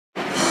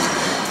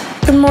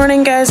Good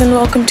morning, guys, and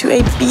welcome to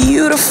a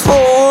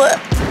beautiful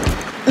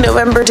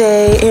November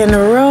day in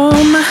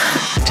Rome.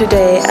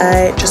 Today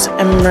I just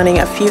am running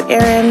a few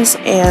errands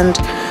and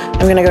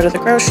I'm gonna go to the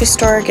grocery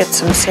store, get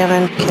some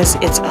salmon because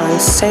it's on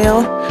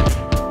sale,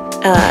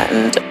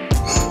 and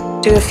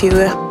do a few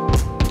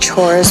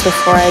chores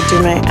before I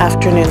do my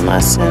afternoon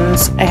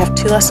lessons. I have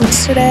 2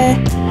 lessons today,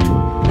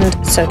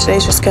 and so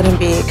today's just gonna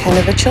be kind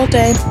of a chill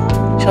day,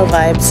 chill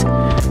vibes.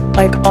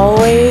 Like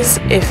always,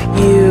 if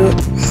you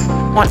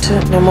want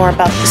to know more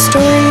about the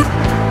story,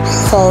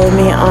 follow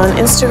me on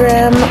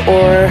Instagram,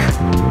 or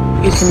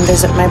you can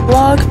visit my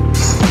blog,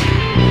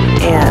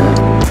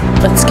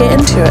 and let's get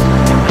into it.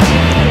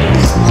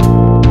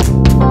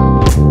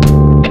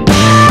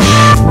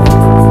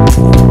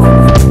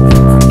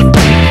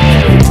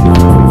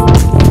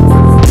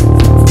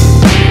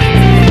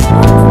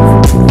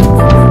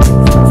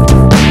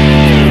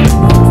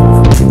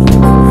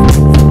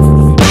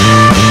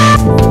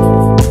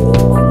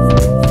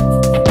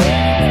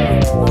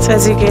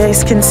 As you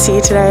guys can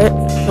see today,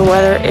 the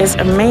weather is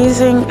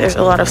amazing. There's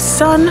a lot of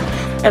sun.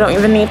 I don't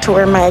even need to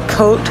wear my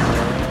coat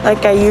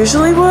like I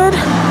usually would.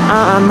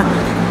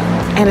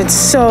 And it's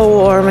so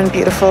warm and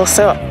beautiful.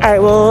 So I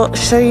will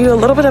show you a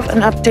little bit of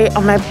an update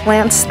on my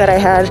plants that I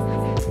had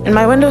in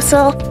my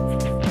windowsill.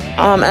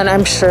 And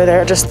I'm sure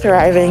they're just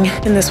thriving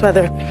in this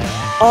weather.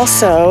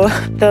 Also,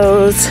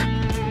 those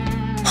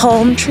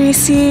palm tree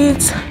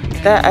seeds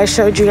that I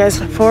showed you guys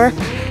before,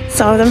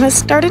 some of them have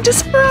started to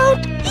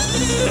sprout.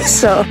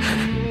 So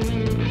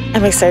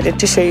I'm excited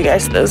to show you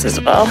guys those as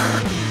well. I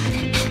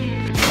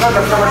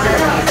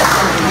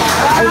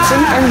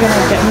think I'm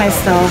gonna get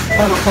myself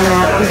a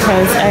plant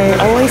because I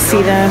always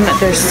see them.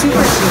 They're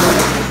super cute,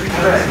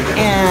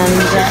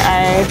 and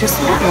I just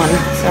want one,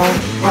 so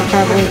I'll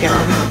probably get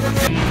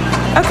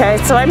one. Okay,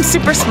 so I'm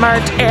super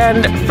smart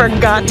and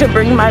forgot to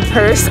bring my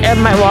purse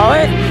and my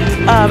wallet.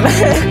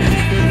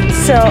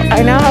 So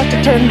I now have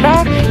to turn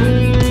back,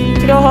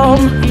 go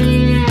home,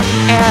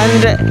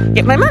 and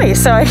get my money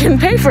so I can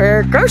pay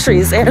for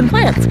groceries and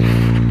plants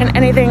and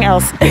anything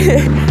else.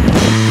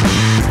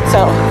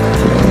 So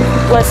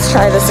let's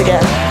try this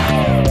again.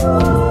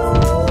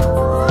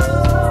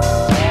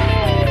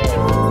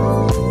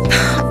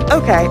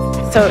 Okay,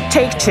 so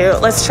take 2.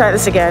 Let's try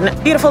this again.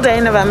 Beautiful day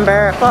in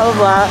November, blah, blah,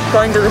 blah.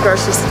 Going to the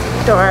grocery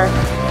store,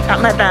 got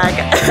my bag.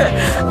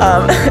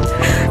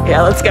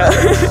 Yeah, let's go.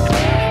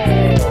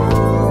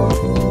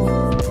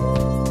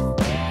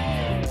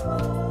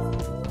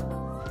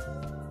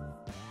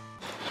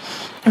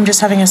 I'm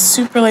just having a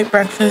super late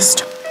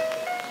breakfast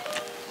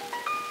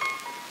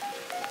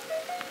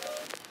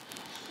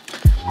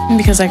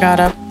because I got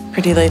up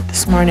pretty late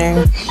this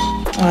morning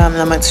and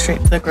I went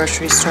straight to the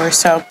grocery store.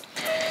 So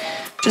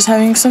just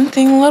having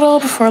something little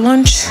before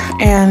lunch,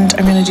 and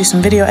I'm gonna do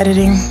some video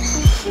editing.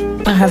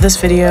 I have this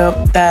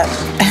video that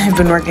I've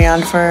been working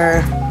on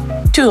for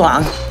too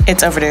long.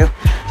 It's overdue.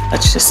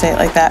 Let's just say it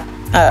like that.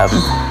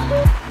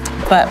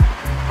 But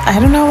I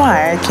don't know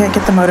why I can't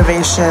get the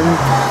motivation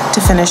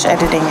to finish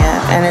editing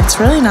it, and it's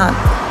really not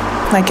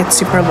like it's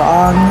super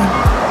long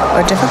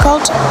or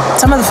difficult.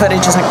 Some of the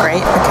footage isn't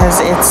great because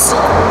it's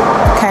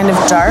kind of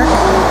dark.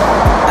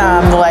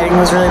 The lighting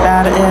was really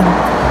bad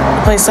in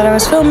the place that I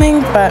was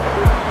filming, but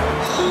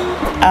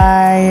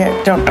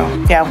I don't know.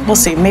 Yeah, we'll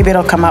see. Maybe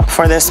it'll come up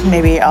for this.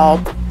 Maybe I'll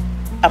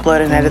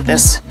upload and edit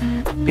this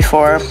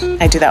before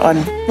I do that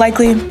one.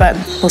 Likely, but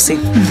we'll see.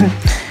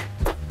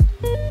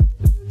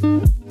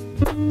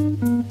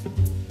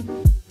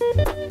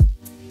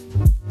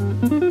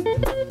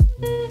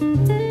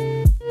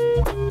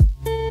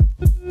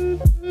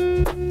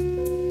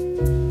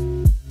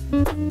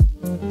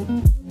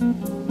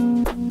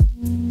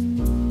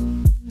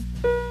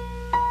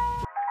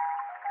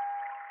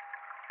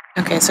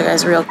 Okay, so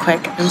guys, real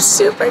quick, I'm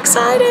super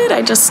excited.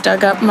 I just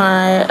dug up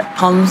my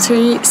palm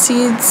tree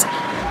seeds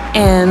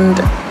and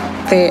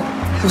they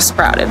have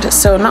sprouted.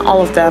 So not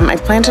all of them. I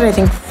planted, I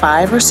think,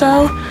 5 or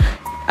so.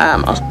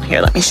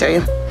 Here, let me show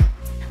you.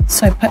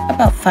 So I put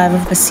about 5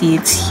 of the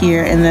seeds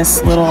here in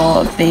this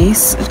little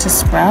vase to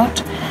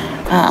sprout.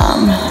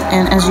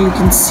 And as you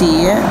can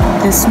see,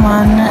 this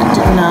one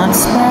did not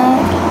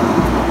sprout,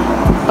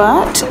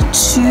 but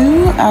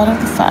 2 out of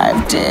the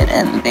 5 did,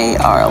 and they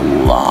are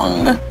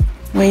long.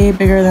 Way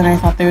bigger than I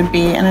thought they would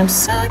be, and I'm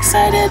so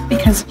excited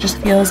because it just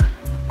feels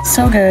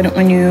so good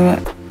when you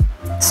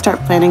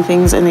start planting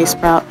things and they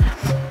sprout.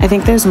 I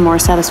think there's more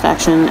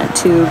satisfaction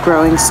to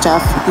growing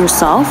stuff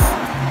yourself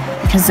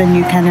because then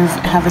you kind of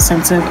have a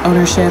sense of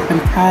ownership and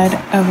pride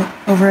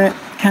over it,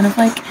 kind of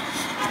like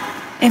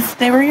if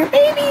they were your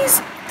babies.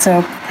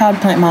 So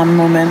proud plant mom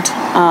moment.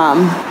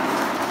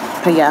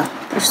 But yeah,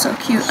 they're so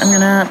cute. I'm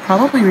gonna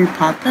probably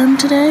repot them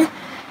today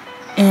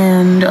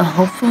and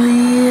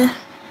hopefully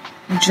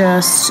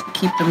just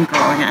keep them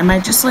growing. I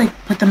might just like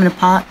put them in a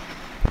pot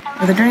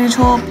with a drainage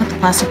hole, put the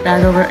plastic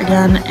bag over it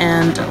again,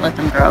 and let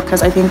them grow.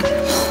 Because I think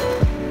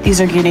these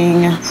are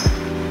getting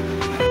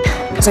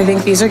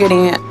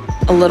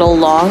a little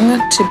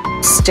long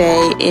to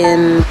stay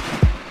in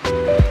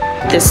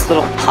this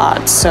little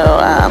pot. So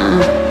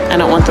I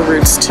don't want the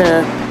roots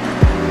to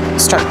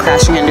start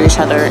crashing into each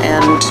other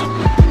and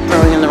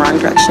growing in the wrong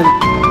direction.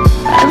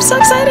 I'm so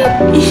excited!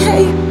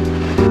 Yay!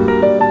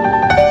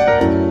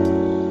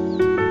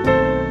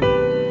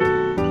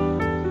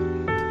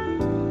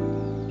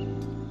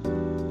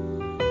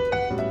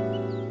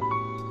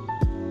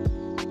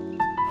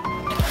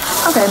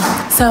 Okay,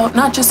 so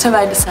not just have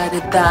I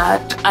decided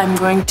that I'm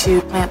going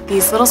to plant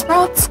these little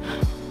sprouts,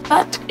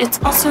 but it's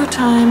also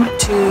time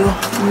to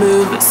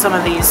move some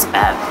of these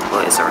bad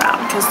boys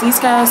around because these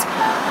guys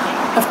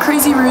have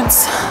crazy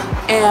roots,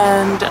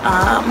 and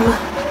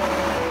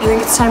I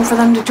think it's time for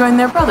them to join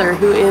their brother,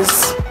 who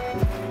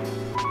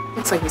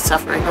looks like he's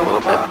suffering a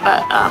little bit,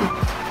 but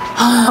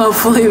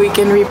hopefully we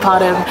can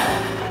repot him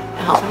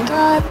and help him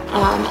thrive.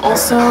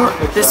 Also,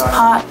 this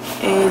pot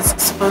is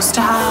supposed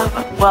to have,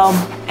 well,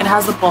 it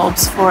has the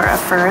bulbs for a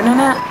fern in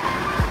it,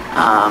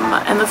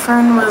 and the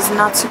fern was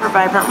not super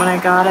vibrant when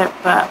I got it,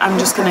 but I'm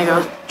just gonna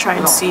go try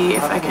and see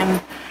if I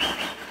can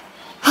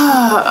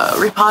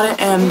repot it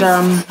and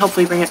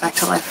hopefully bring it back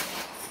to life.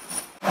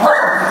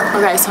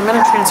 Okay, so I'm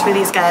gonna transfer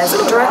these guys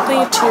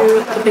directly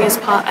to the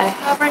biggest pot I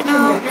have right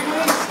now,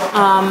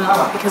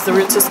 because the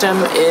root system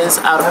is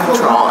out of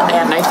control,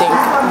 and I think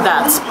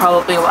that's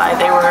probably why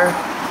they were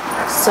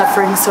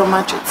suffering so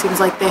much. It seems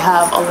like they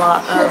have a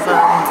lot of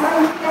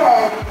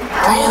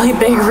really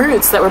big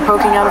roots that were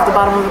poking out of the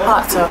bottom of the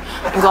pot, so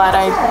I'm glad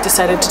I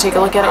decided to take a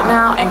look at it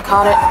now and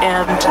caught it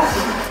and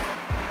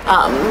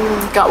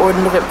got word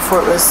of it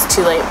before it was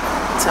too late.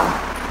 So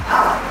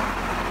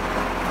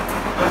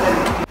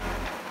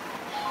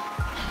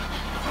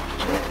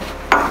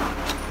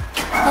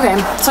okay,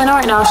 so I know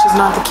right now she's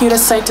not the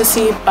cutest sight to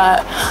see,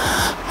 but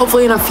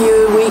hopefully in a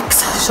few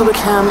weeks she'll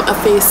become a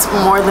face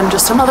more than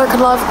just a mother could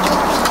love.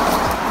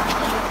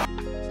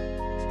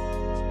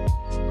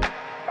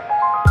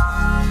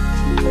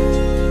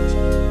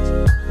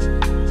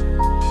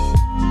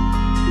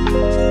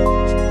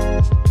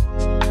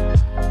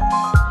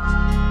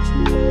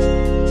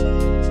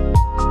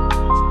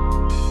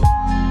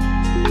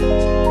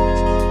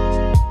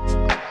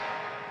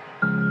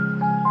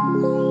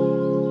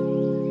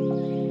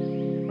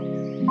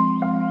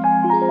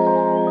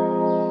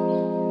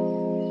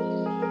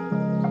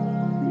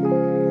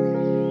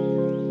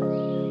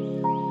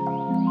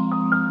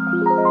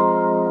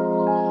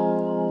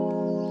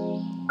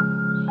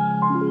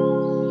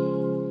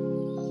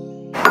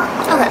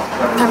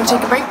 Time to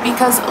take a break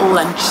because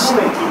lunch.